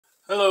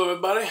Hello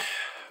everybody,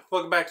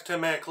 welcome back to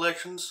 10 Man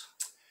Collections.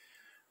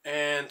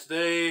 And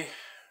today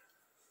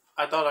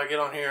I thought I'd get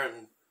on here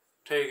and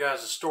tell you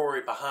guys the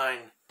story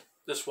behind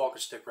this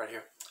walking stick right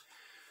here.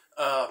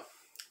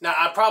 Now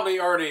I probably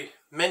already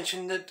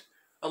mentioned it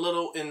a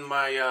little in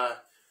my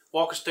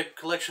walking stick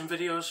collection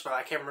videos, but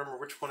I can't remember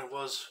which one it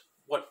was,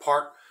 what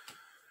part.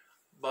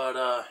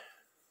 But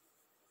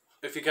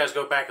if you guys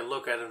go back and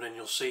look at it, then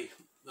you'll see.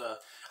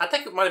 I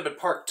think it might have been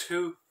part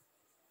 2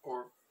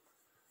 or...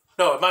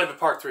 No, it might have been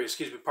part 3,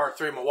 excuse me, part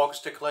 3 of my walking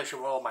stick collection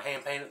with all my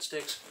hand-painted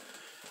sticks.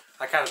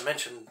 I kind of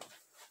mentioned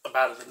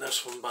about it in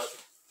this one, but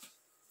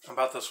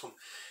about this one.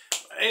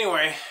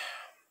 Anyway,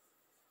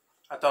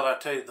 I thought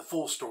I'd tell you the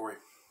full story.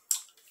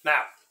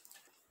 Now,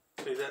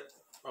 see that?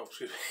 Oh,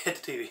 excuse me,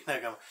 hit the TV.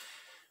 I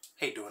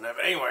hate doing that,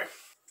 but anyway,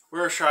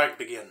 where should I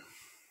begin?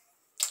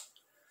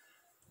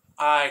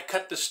 I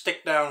cut this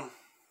stick down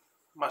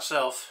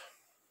myself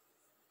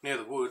near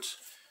the woods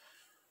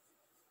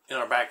in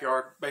our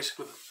backyard,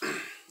 basically.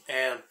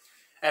 And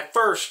at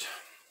first,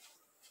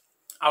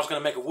 I was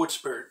going to make a wood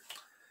spirit.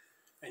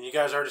 And you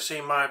guys already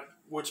seen my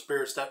wood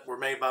spirits that were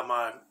made by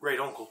my great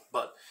uncle.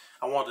 But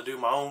I wanted to do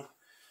my own.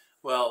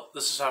 Well,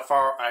 this is how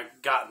far I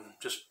gotten.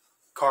 Just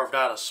carved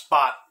out a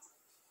spot,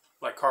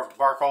 like carved the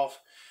bark off.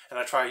 And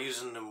I tried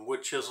using them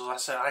wood chisels. I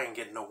said, I ain't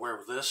getting nowhere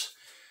with this.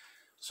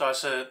 So I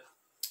said,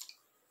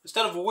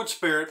 instead of a wood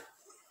spirit,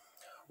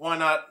 why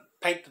not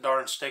paint the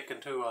darn stick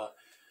into a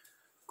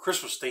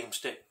Christmas themed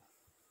stick?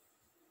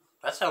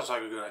 That sounds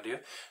like a good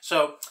idea.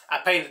 So I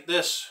painted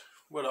this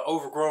with an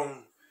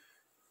overgrown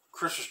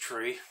Christmas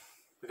tree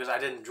because I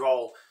didn't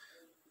draw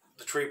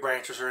the tree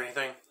branches or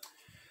anything.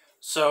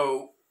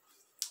 So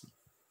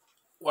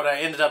what I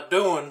ended up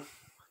doing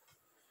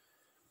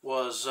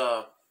was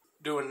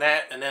doing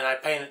that, and then I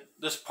painted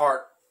this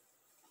part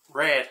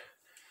red,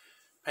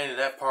 painted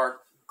that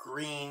part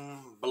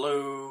green,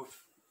 blue,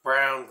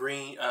 brown,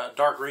 green,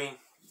 dark green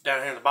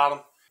down here at the bottom.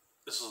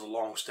 This is a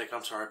long stick,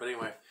 I'm sorry, but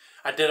anyway,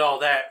 I did all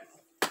that.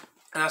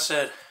 And I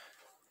said,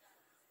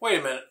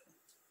 wait a minute,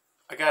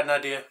 I got an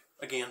idea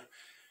again.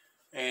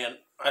 And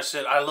I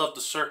said, I love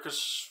the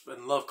circus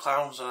and love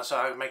clowns. And I said,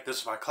 I would make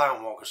this my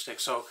clown walking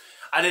stick. So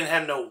I didn't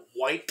have no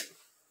white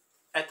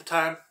at the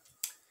time.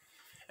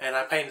 And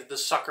I painted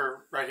this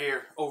sucker right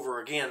here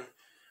over again.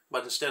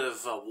 But instead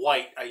of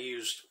white, I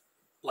used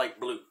light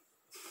blue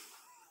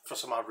for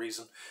some odd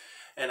reason.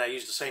 And I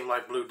used the same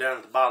light blue down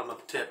at the bottom of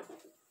the tip.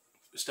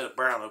 Instead of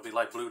brown, it would be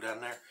light blue down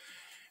there.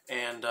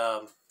 And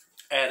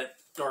added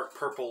dark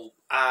purple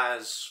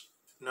eyes,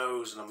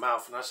 nose, and a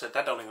mouth. And I said,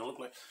 that don't even look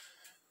like...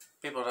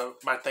 People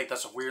might think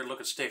that's a weird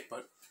looking stick,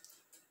 but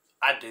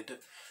I did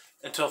it.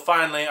 Until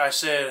finally I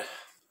said,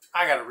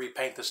 I gotta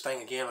repaint this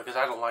thing again because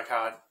I don't like how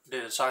I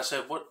did it. So I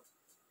said, what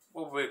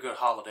would be a good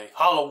holiday?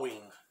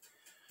 Halloween.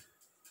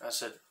 I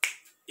said,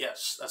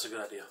 yes, that's a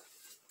good idea.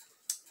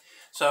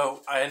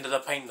 So I ended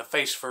up painting the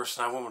face first,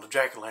 and I went with the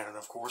jack-o'-lantern,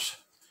 of course.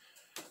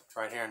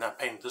 Right here, and I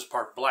painted this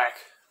part black,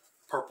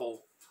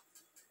 purple,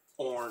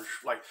 orange,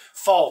 like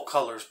fall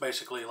colors,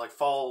 basically, like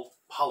fall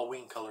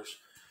Halloween colors.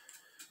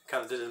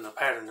 Kind of did it in a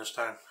pattern this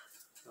time.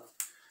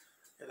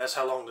 Yeah, that's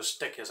how long this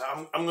stick is.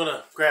 I'm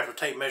gonna grab a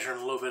tape measure in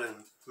a little bit and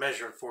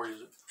measure it for you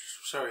to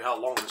show you how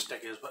long this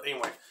stick is. But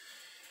anyway,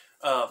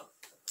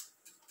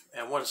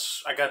 and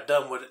once I got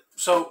done with it,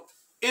 so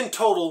in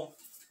total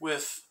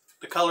with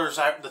the colors,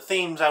 the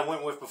themes I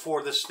went with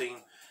before this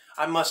theme,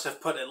 I must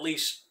have put at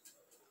least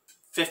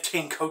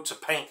 15 coats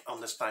of paint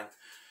on this thing.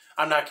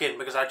 I'm not kidding,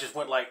 because I just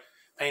went like,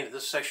 painted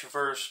this section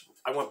first.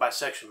 I went by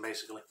section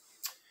basically.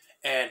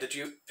 And if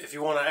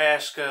you want to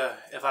ask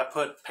if I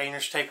put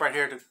painter's tape right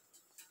here to,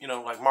 you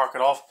know, like mark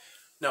it off,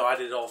 no, I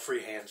did it all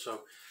freehand.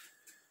 So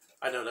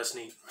I know that's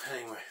neat.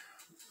 Anyway,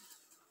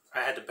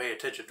 I had to pay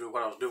attention to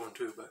what I was doing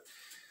too. But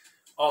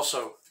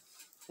also,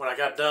 when I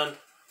got done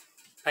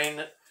painting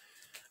it,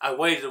 I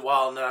waited a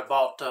while, and then I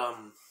bought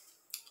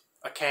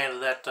a can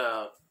of that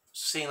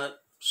sealant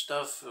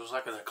stuff. It was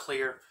like a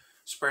clear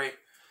spray.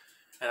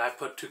 And I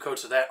put 2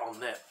 coats of that on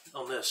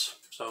this,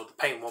 so the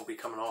paint won't be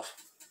coming off.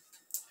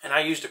 And I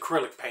used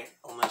acrylic paint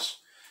on this.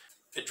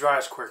 It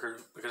dries quicker,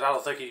 because I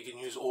don't think you can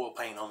use oil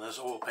paint on this.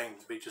 Oil paint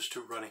would be just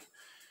too runny.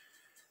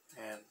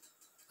 And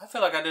I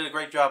feel like I did a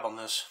great job on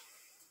this.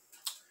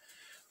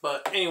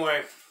 But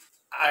anyway,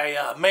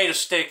 I made a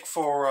stick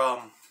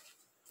for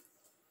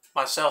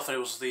myself. It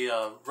was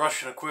the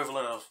Russian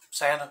equivalent of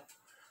Santa,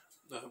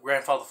 the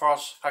Grandfather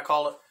Frost, I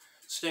call it,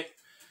 stick.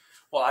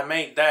 Well, I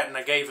made that, and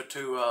I gave it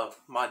to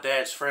my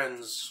dad's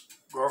friend's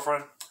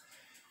girlfriend.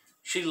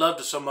 She loved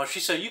it so much.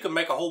 She said, you can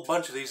make a whole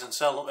bunch of these and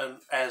sell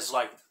them as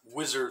like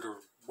wizard or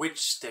witch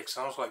sticks.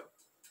 And I was like,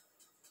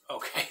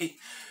 okay.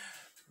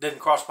 Didn't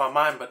cross my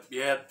mind, but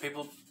yeah,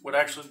 people would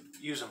actually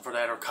use them for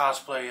that, or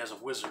cosplay as a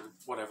wizard,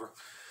 whatever.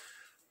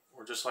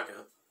 Or just like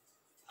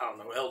a, I don't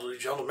know, elderly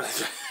gentleman.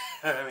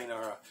 I mean,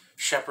 or a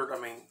shepherd. I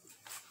mean,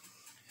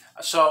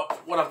 so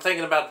what I'm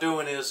thinking about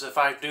doing is, if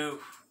I do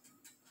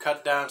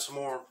cut down some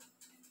more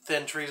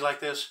thin trees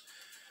like this,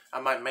 I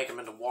might make them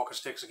into walking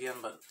sticks again,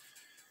 but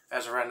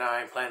as of right now,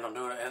 I ain't planning on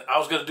doing it. And I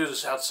was going to do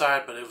this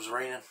outside, but it was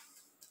raining.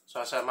 So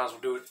I said I might as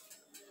well do it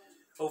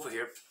over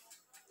here,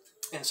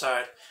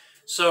 inside.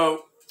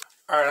 So,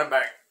 alright, I'm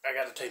back. I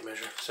got a tape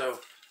measure. So,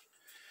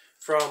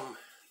 from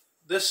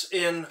this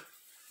end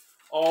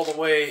all the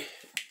way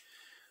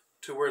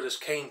to where this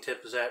cane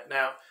tip is at.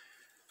 Now,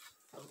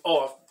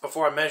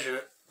 before I measured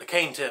it, the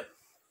cane tip,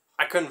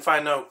 I couldn't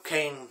find no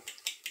cane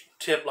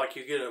tip like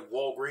you get at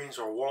Walgreens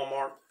or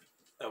Walmart.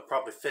 That'll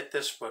probably fit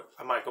this, but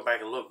I might go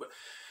back and look. But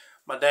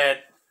my dad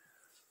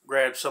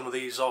grabbed some of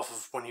these off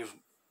of when he was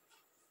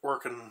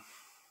working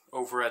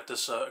over at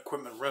this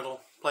equipment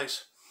rental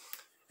place,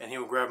 and he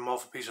would grab them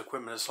off a piece of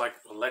equipment. It's like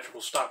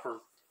electrical stopper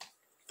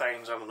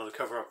things, I don't know, to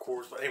cover up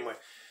cords. But anyway,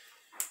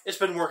 it's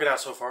been working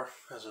out so far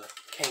as a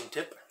cane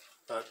tip,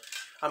 but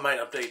I might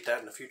update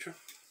that in the future.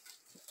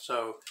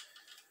 So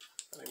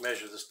let me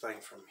measure this thing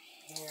from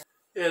here.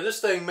 Yeah, this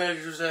thing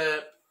measures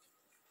at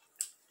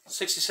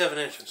 67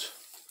 inches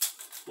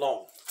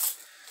long,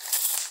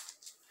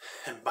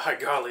 and by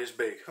golly, it's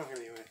big.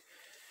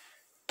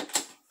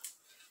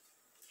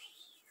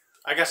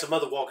 I got some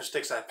other walking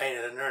sticks I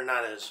painted, and they're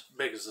not as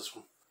big as this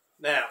one.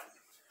 Now,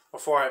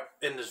 before I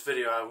end this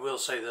video, I will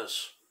say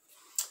this.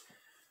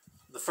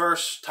 The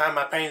first time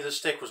I painted this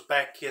stick was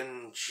back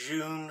in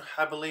June,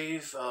 I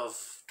believe,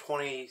 of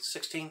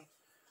 2016.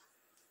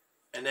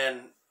 And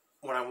then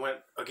when I went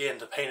again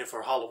to paint it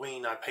for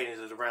Halloween, I painted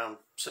it around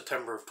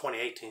September of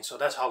 2018. So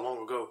that's how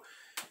long ago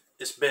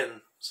it's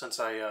been since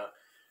I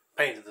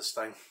painted this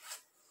thing.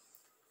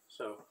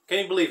 So, can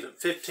you believe it?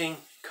 15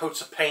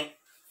 coats of paint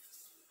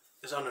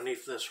is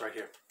underneath this right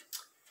here.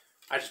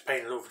 I just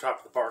painted over top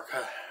of the bark.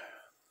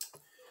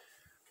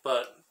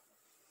 But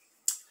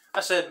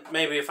I said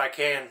maybe if I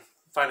can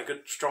find a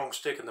good strong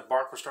stick and the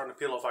bark was starting to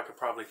peel off, I could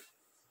probably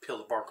peel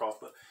the bark off.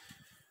 But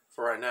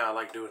for right now, I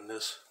like doing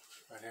this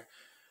right here.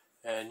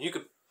 And you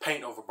could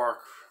paint over bark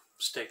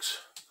sticks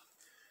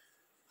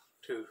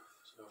too.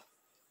 So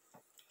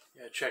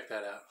yeah, check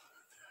that out.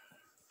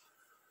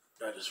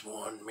 That is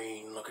one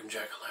mean looking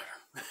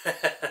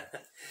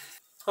jack-o'-lantern.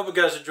 Hope you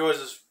guys enjoyed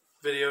this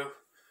video.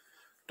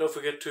 Don't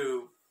forget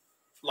to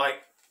like,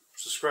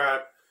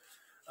 subscribe,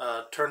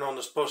 turn on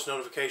the post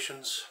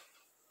notifications.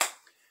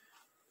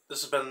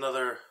 This has been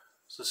another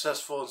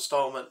successful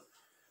installment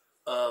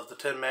of the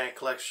Tin Man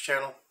Collects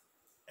channel.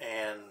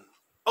 And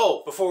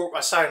oh, before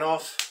I sign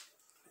off,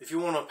 if you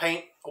want to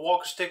paint a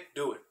walking stick,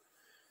 do it.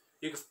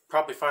 You can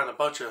probably find a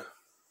bunch of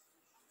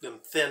them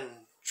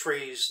thin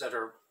trees that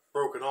are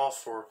broken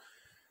off or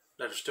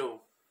that are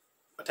still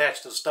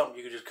attached to the stump.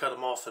 You can just cut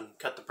them off and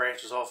cut the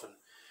branches off, and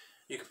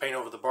you can paint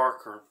over the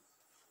bark or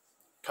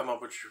come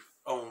up with your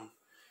own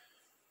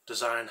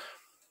design.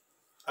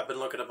 I've been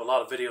looking up a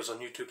lot of videos on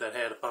YouTube that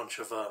had a bunch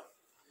of,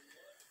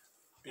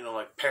 you know,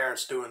 like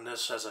parents doing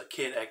this as a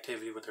kid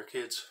activity with their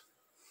kids.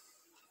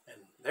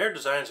 And their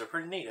designs are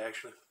pretty neat,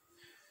 actually.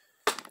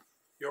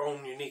 Your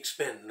own unique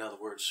spin, in other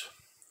words.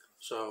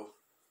 So,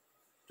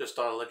 just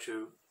thought I'd let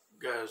you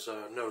guys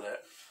know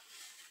that.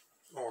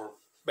 Or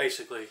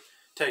basically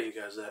tell you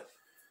guys that.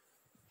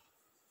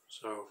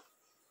 So,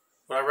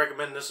 would I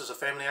recommend this as a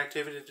family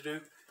activity to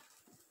do?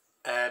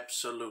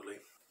 Absolutely.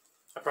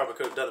 I probably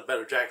could have done a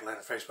better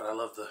jack-o'-lantern face, but I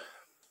love the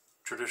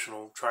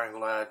traditional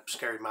triangle-eyed,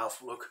 scary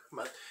mouth look.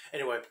 But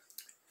anyway,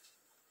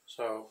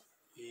 so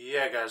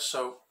yeah, guys.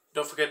 So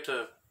don't forget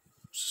to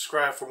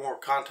subscribe for more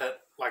content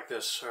like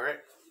this. All right,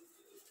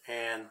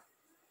 and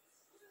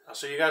I'll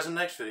see you guys in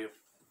the next video.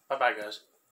 Bye-bye, guys.